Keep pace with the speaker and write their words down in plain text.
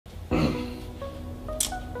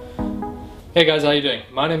Hey guys, how you doing?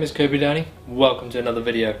 My name is Kirby Downey. Welcome to another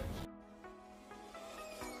video.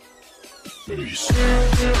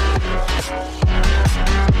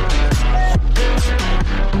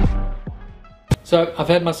 So I've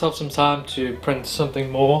had myself some time to print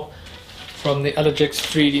something more from the Algix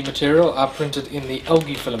 3D material. I printed in the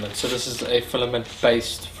algae filament. So this is a filament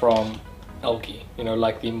based from algae, you know,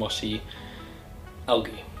 like the mossy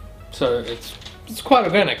algae. So it's quite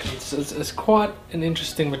organic. It's quite an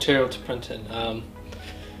interesting material to print in.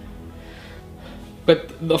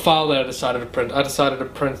 But the file that I decided to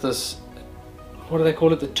print this, what do they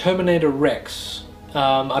call it? The Terminator Rex.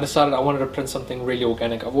 I decided I wanted to print something really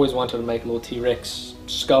organic. I've always wanted to make a little T-Rex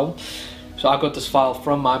skull. So I got this file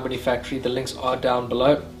from my mini factory. The links are down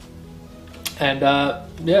below. And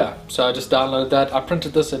yeah, so I just downloaded that. I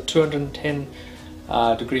printed this at 210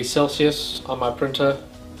 degrees Celsius on my printer.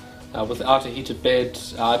 Without a heated bed.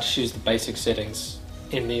 I just used the basic settings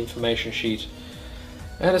in the information sheet,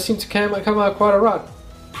 and it seemed to come out quite alright.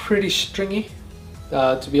 Pretty stringy,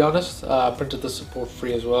 to be honest. I printed the support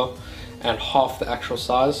free as well, and half the actual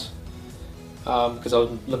size, because I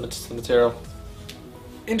was limited to the material.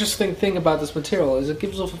 Interesting thing about this material is it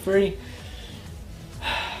gives off a very,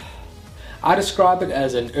 I describe it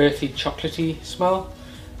as an earthy, chocolatey smell.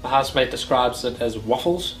 My housemate describes it as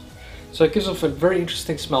waffles. So it gives off a very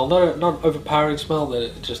interesting smell, not overpowering smell that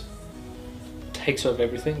it just takes over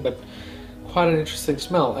everything, but quite an interesting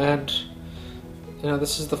smell. And you know,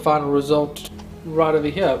 this is the final result right over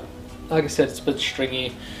here. Like I said, it's a bit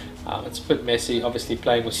stringy, it's a bit messy. Obviously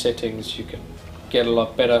playing with settings you can get a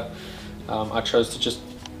lot better. I chose to just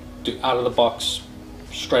do out of the box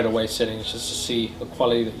straight away settings just to see the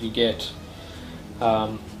quality that you get,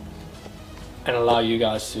 and allow you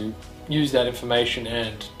guys to use that information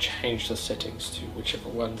and change the settings to whichever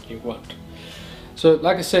one you want. So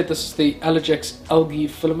like I said, this is the Algix algae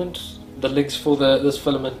filament. The links for this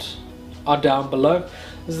filament are down below.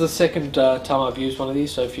 This is the second time I've used one of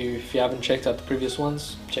these, so if you haven't checked out the previous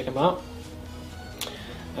ones, check them out.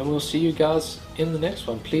 And we'll see you guys in the next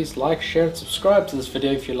one. Please like, share and subscribe to this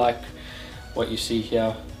video if you like what you see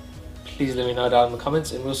here. Please let me know down in the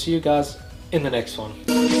comments, and we'll see you guys in the next one.